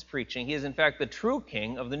announced in his preaching. He is, in fact, the true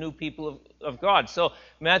king of the new people of God. So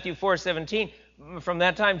Matthew 4:17, from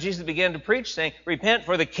that time Jesus began to preach, saying, repent,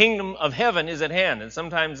 for the kingdom of heaven is at hand. And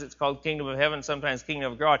sometimes it's called kingdom of heaven, sometimes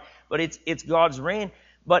kingdom of God. But it's God's reign.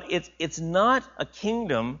 But it's not a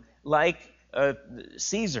kingdom like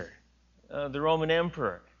Caesar, the Roman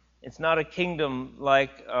emperor. It's not a kingdom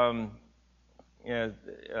like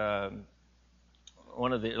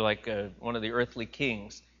one of the earthly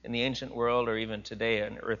kings in the ancient world, or even today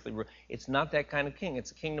an earthly ruler. It's not that kind of king.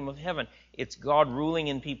 It's a kingdom of heaven. It's God ruling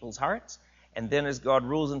in people's hearts, and then as God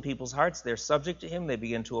rules in people's hearts, they're subject to him, they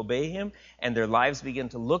begin to obey him, and their lives begin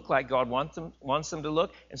to look like God wants them to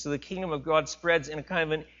look. And so the kingdom of God spreads in a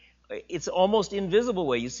kind of it's almost invisible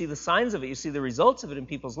way. You see the signs of it, you see the results of it in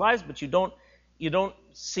people's lives, but you don't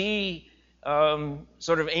see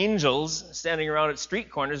sort of angels standing around at street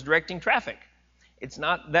corners directing traffic. It's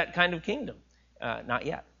not that kind of kingdom, not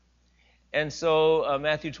yet. And so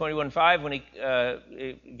Matthew 21:5, when he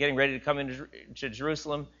getting ready to come into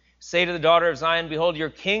Jerusalem, say to the daughter of Zion, behold, your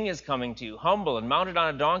king is coming to you, humble and mounted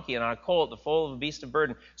on a donkey and on a colt, the foal of a beast of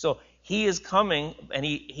burden. So he is coming, and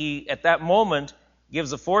he at that moment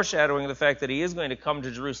gives a foreshadowing of the fact that he is going to come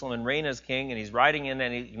to Jerusalem and reign as king, and he's riding in,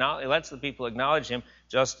 and he lets the people acknowledge him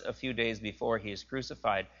just a few days before he is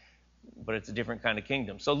crucified. But it's a different kind of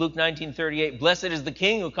kingdom. So Luke 19:38, blessed is the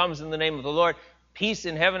king who comes in the name of the Lord, peace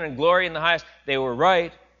in heaven and glory in the highest. They were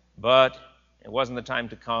right, but it wasn't the time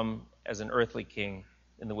to come as an earthly king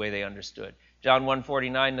in the way they understood. John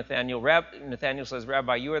 1:49, Nathanael says,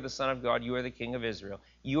 Rabbi, you are the Son of God, you are the King of Israel.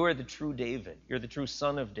 You are the true David. You're the true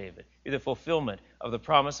son of David. You're the fulfillment of the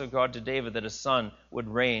promise of God to David that a son would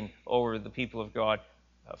reign over the people of God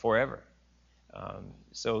forever.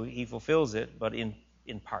 So he fulfills it, but in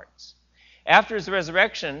parts. After his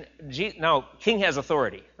resurrection, now, king has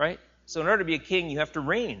authority, right? So in order to be a king, you have to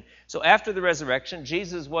reign. So after the resurrection,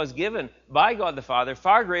 Jesus was given by God the Father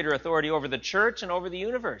far greater authority over the church and over the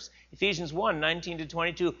universe. Ephesians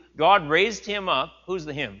 1:19-22, God raised him up. Who's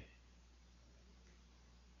the him?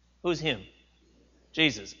 Who's him?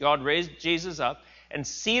 Jesus. God raised Jesus up and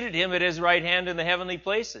seated him at his right hand in the heavenly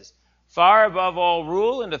places, far above all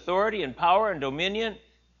rule and authority and power and dominion.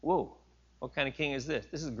 Whoa, what kind of king is this?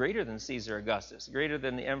 This is greater than Caesar Augustus, greater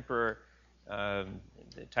than the emperor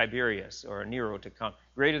Tiberius or Nero to come,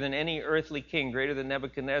 greater than any earthly king, greater than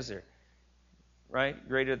Nebuchadnezzar, right?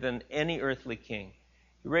 Greater than any earthly king.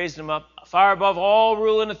 He raised him up far above all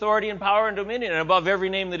rule and authority and power and dominion, and above every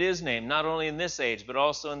name that is named, not only in this age, but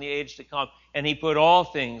also in the age to come. And he put all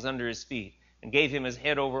things under his feet and gave him his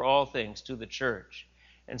head over all things to the church.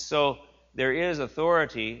 And so there is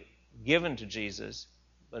authority given to Jesus,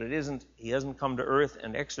 but he hasn't come to earth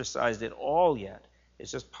and exercised it all yet.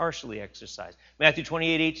 It's just partially exercised. Matthew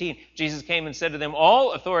 28:18, Jesus came and said to them,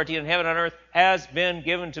 all authority in heaven and earth has been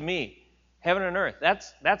given to me. Heaven and earth,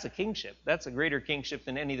 that's a kingship. That's a greater kingship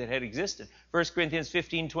than any that had existed. 1 Corinthians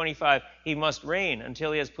 15:25, he must reign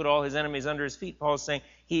until he has put all his enemies under his feet. Paul is saying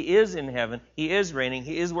he is in heaven, he is reigning,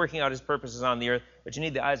 he is working out his purposes on the earth, but you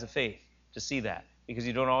need the eyes of faith to see that, because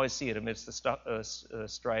you don't always see it amidst the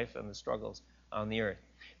strife and the struggles on the earth.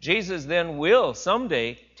 Jesus then will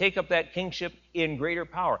someday take up that kingship in greater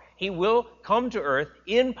power. He will come to earth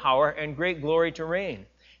in power and great glory to reign.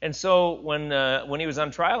 And so when he was on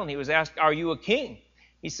trial and he was asked, "Are you a king?"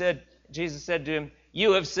 Jesus said to him,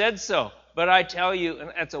 "You have said so. But I tell you," and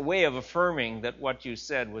that's a way of affirming that what you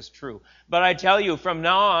said was true. "But I tell you, from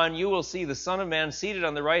now on you will see the Son of Man seated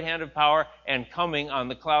on the right hand of power and coming on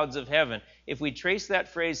the clouds of heaven." If we trace that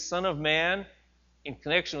phrase, Son of Man, in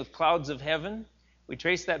connection with clouds of heaven, we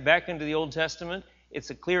trace that back into the Old Testament, it's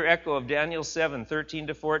a clear echo of Daniel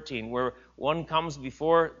 7:13-14, where one comes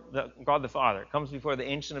before God the Father, comes before the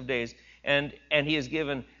Ancient of Days, and he is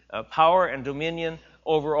given power and dominion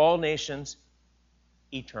over all nations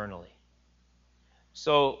eternally.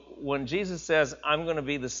 So when Jesus says, "I'm going to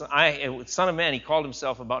be the Son of Man," he called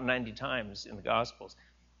himself about 90 times in the Gospels.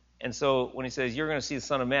 And so when he says, "You're going to see the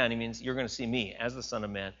Son of Man," he means you're going to see me as the Son of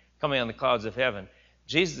Man coming on the clouds of heaven.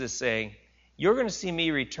 Jesus is saying, you're going to see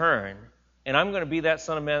me return, and I'm going to be that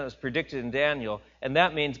Son of Man that was predicted in Daniel, and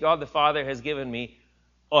that means God the Father has given me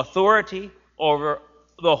authority over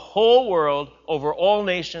the whole world, over all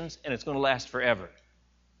nations, and it's going to last forever.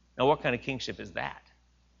 Now, what kind of kingship is that?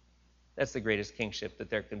 That's the greatest kingship that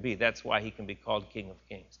there can be. That's why he can be called King of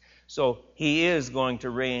Kings. So he is going to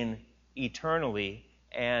reign eternally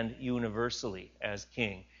and universally as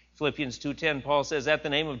king. Philippians 2:10, Paul says, "At the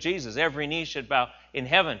name of Jesus, every knee should bow in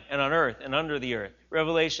heaven and on earth and under the earth."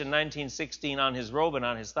 Revelation 19:16, on his robe and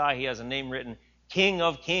on his thigh, he has a name written, King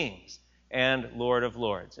of Kings and Lord of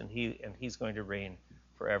Lords. And he's going to reign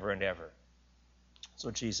forever and ever.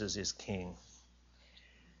 So Jesus is king.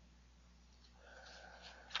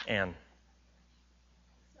 Anne.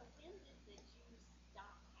 So when did the Jews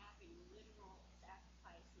stop having literal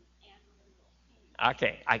sacrifices and literal kings?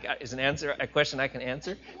 Okay, is an answer a question I can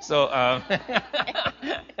answer? So,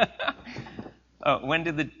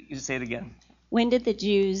 you say it again? When did the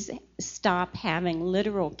Jews stop having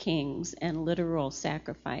literal kings and literal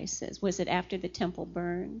sacrifices? Was it after the temple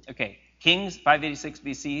burned? Okay, kings, 586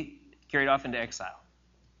 BC, carried off into exile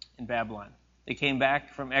in Babylon. They came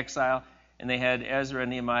back from exile, and they had Ezra and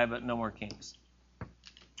Nehemiah, but no more kings. I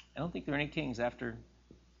don't think there are any kings after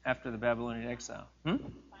the Babylonian exile.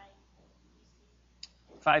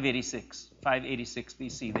 586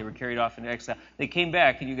 BC, they were carried off into exile. They came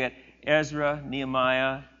back, and you get Ezra,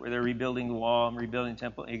 Nehemiah, where they're rebuilding the wall and rebuilding the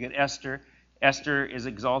temple. You get Esther. Esther is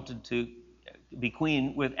exalted to be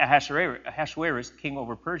queen with Ahasuerus, king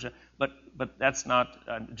over Persia, but that's not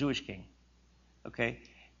a Jewish king. Okay,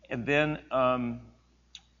 and then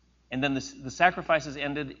the sacrifices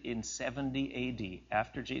ended in 70 A.D.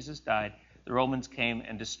 After Jesus died, the Romans came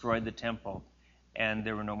and destroyed the temple, and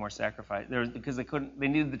there were no more sacrifices. Because they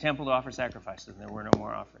needed the temple to offer sacrifices, and there were no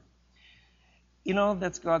more offered. You know,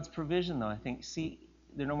 that's God's provision, though. I think, see,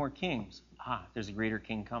 there are no more kings. There's a greater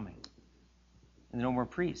king coming. And there are no more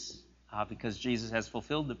priests. Because Jesus has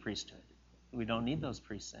fulfilled the priesthood. We don't need those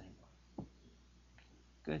priests anymore.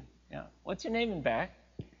 Good, yeah. What's your name in back?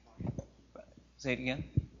 Say it again.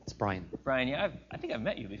 It's Brian. Brian, yeah, I think I've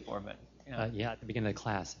met you before, but... Yeah, at the beginning of the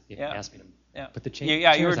class, you asked me to put the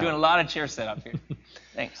chairs you were doing out. A lot of chair setup here.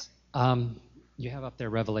 Thanks. You have up there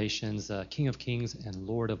Revelations, King of Kings and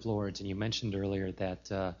Lord of Lords, and you mentioned earlier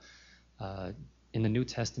that in the New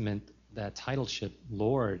Testament, that titleship,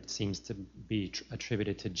 Lord, seems to be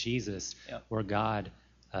attributed to Jesus, where God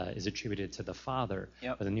is attributed to the Father.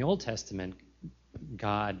 Yep. But in the Old Testament,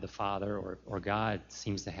 God the Father or God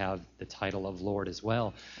seems to have the title of Lord as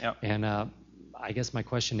well. Yep. And I guess my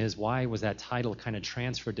question is, why was that title kind of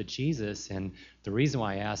transferred to Jesus? And the reason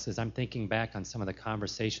why I ask is I'm thinking back on some of the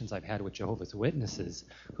conversations I've had with Jehovah's Witnesses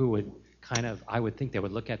who would I would think they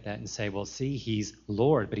would look at that and say, well, see, he's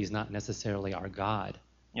Lord, but he's not necessarily our God.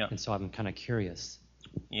 Yeah. And so I'm kind of curious.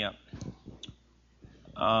 Yeah.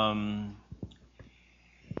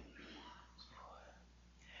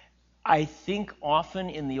 I think often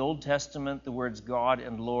in the Old Testament the words God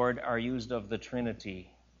and Lord are used of the Trinity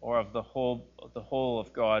or of the whole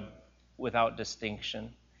of God without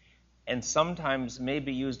distinction, and sometimes may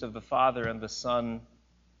be used of the Father and the Son,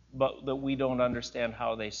 but that we don't understand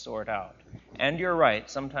how they sort out. And you're right,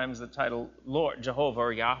 sometimes the title Lord, Jehovah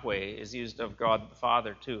or Yahweh is used of God the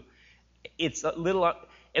Father too. It's a little,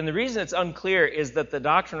 and the reason it's unclear is that the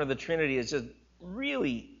doctrine of the Trinity is just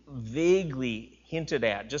really vaguely hinted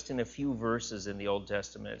at, just in a few verses in the Old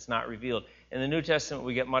Testament. It's not revealed. In the New Testament,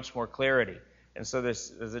 we get much more clarity, and so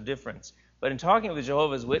there's a difference. But in talking with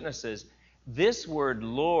Jehovah's Witnesses, this word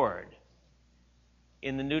Lord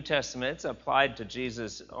in the New Testament, it's applied to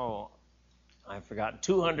Jesus, I've forgotten,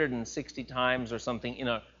 260 times or something in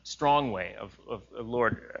a strong way of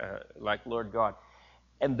Lord, like Lord God.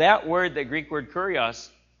 And that word, the Greek word kurios,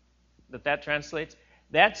 that translates,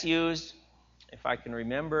 that's used, if I can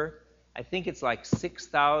remember, I think it's like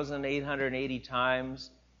 6,880 times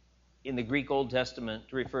in the Greek Old Testament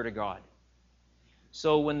to refer to God.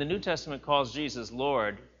 So when the New Testament calls Jesus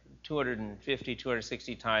Lord 250,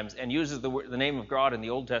 260 times and uses the name of God in the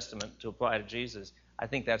Old Testament to apply to Jesus, I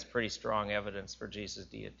think that's pretty strong evidence for Jesus'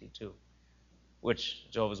 deity too, which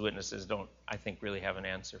Jehovah's Witnesses don't, I think, really have an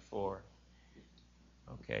answer for.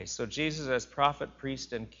 Okay, so Jesus as prophet,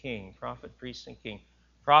 priest, and king. Prophet, priest, and king.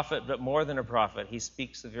 Prophet, but more than a prophet. He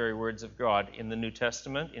speaks the very words of God in the New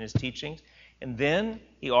Testament, in his teachings. And then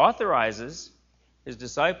he authorizes his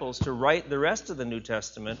disciples to write the rest of the New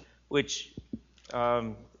Testament, which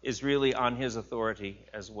is really on his authority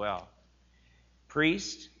as well.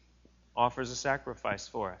 Priest offers a sacrifice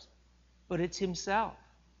for us, but it's himself.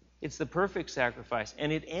 It's the perfect sacrifice,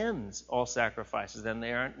 and it ends all sacrifices, then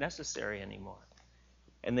they aren't necessary anymore.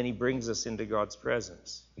 And then he brings us into God's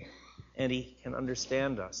presence. And he can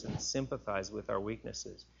understand us and sympathize with our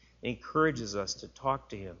weaknesses. He encourages us to talk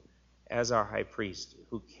to him as our high priest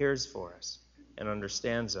who cares for us and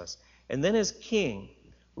understands us. And then as king,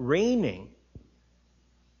 reigning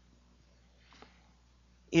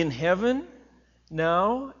in heaven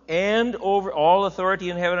now, and over all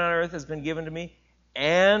authority in heaven and on earth has been given to me,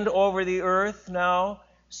 and over the earth now,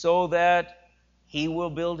 so that he will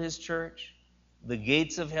build his church. The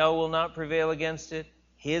gates of hell will not prevail against it.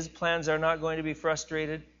 His plans are not going to be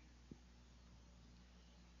frustrated.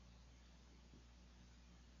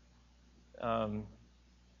 I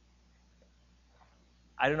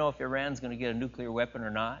don't know if Iran's going to get a nuclear weapon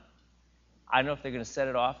or not. I don't know if they're going to set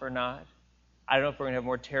it off or not. I don't know if we're going to have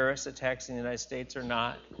more terrorist attacks in the United States or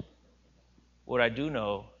not. What I do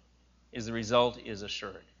know is the result is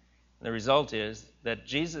assured. And the result is that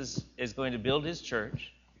Jesus is going to build his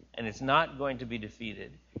church, and it's not going to be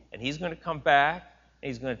defeated. And he's going to come back, and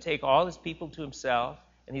he's going to take all his people to himself,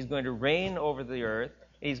 and he's going to reign over the earth,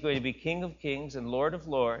 and he's going to be King of kings and Lord of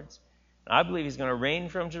lords. And I believe he's going to reign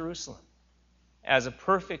from Jerusalem as a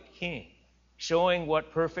perfect king, showing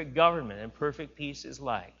what perfect government and perfect peace is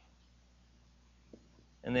like.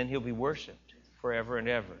 And then he'll be worshipped forever and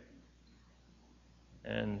ever.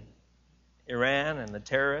 And Iran and the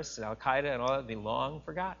terrorists and Al-Qaeda and all that will be long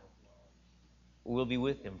forgotten. We'll be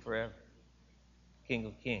with him forever. King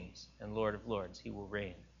of kings and Lord of lords. He will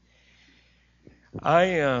reign.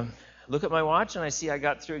 I look at my watch and I see I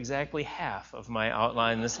got through exactly half of my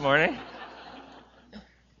outline this morning.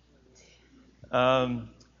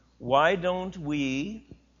 Why don't we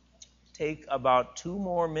take about 2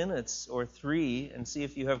 more minutes or 3 and see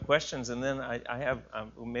if you have questions, and then I have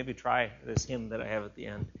we'll maybe try this hymn that I have at the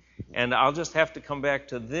end. And I'll just have to come back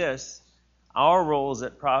to this, our roles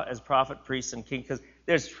as prophet, priest, and king, because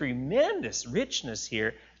there's tremendous richness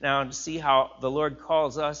here now to see how the Lord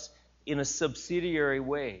calls us in a subsidiary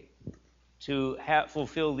way to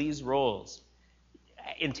fulfill these roles.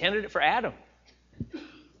 Intended it for Adam,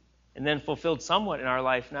 and then fulfilled somewhat in our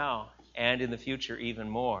life now, and in the future even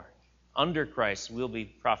more. Under Christ, we'll be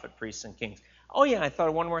prophet, priests, and kings. Oh yeah, I thought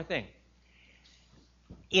of one more thing.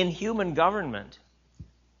 In human government,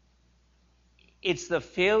 it's the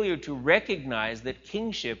failure to recognize that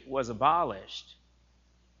kingship was abolished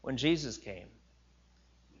when Jesus came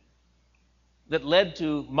that led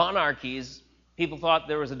to monarchies. People thought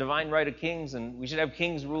there was a divine right of kings and we should have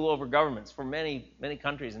kings rule over governments for many, many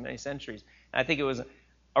countries and many centuries. And I think it was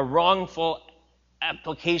a wrongful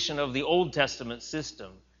application of the Old Testament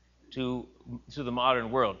system to the modern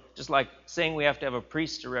world. Just like saying we have to have a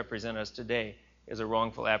priest to represent us today is a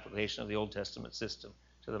wrongful application of the Old Testament system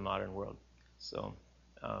to the modern world. So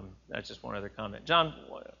that's just one other comment. John?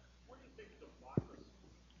 What do you think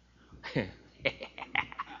democracy?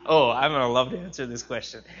 Oh, I'm going to love to answer this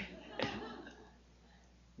question.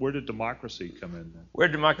 Where did democracy come in then? Where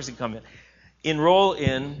did democracy come in? Enroll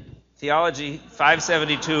in Theology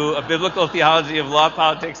 572, a biblical theology of law,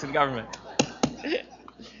 politics, and government.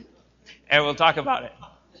 And we'll talk about it.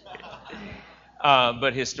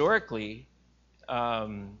 But historically,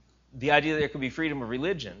 the idea that there could be freedom of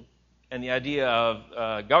religion and the idea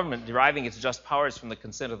of government deriving its just powers from the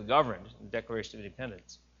consent of the governed, the Declaration of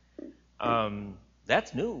Independence,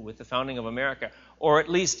 that's new with the founding of America. Or at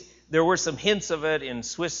least there were some hints of it in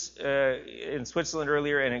Switzerland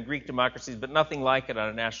earlier and in Greek democracies, but nothing like it on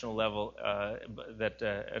a national level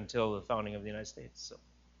until the founding of the United States. So,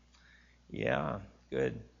 yeah,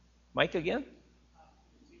 good. Mike again? It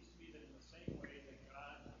seems to me that in the same way that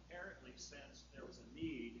God apparently sensed there was a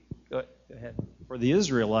need Go ahead. for the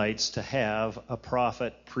Israelites to have a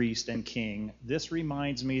prophet, priest, and king, this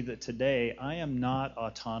reminds me that today I am not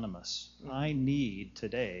autonomous. I need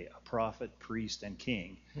today a prophet, priest, and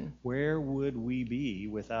king. Where would we be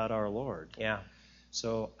without our Lord? Yeah.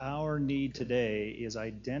 So our need today is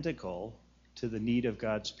identical to the need of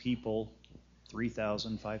God's people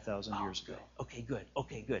 3,000, 5,000 years ago. Okay,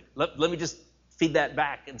 good. Let me just feed that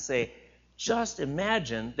back and say, just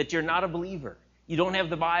imagine that you're not a believer. You don't have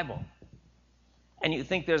the Bible. And you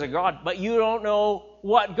think there's a God, but you don't know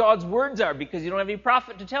what God's words are because you don't have any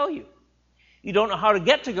prophet to tell you. You don't know how to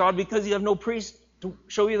get to God because you have no priest to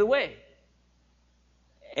show you the way.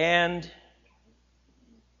 And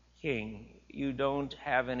king, you don't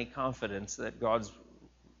have any confidence that God's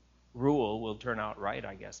rule will turn out right,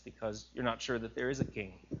 I guess, because you're not sure that there is a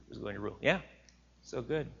king who's going to rule. Yeah, so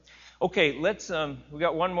good. Okay, let's, we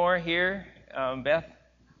got one more here. Beth?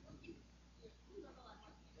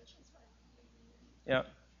 Yeah.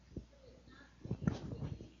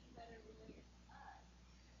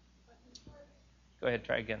 Go ahead,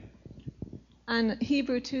 try again. On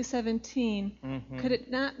Hebrew 2:17, could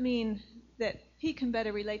it not mean that he can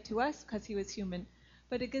better relate to us because he was human,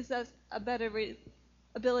 but it gives us a better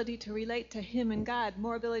ability to relate to him and God,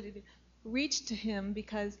 more ability to reach to him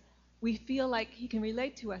because we feel like he can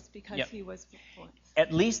relate to us because he was before us.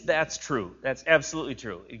 At least that's true. That's absolutely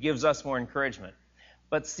true. It gives us more encouragement.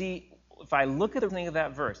 But see, if I look at the thing of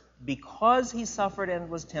that verse, because he suffered and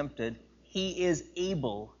was tempted, he is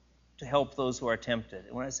able to help those who are tempted.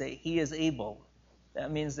 And when I say he is able,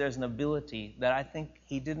 that means there's an ability that I think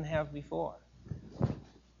he didn't have before.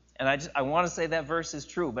 And I want to say that verse is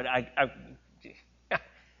true, but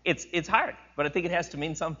it's hard. But I think it has to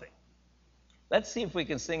mean something. Let's see if we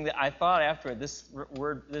can sing that. I thought after this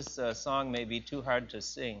song may be too hard to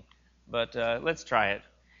sing, but let's try it.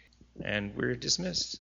 And we're dismissed.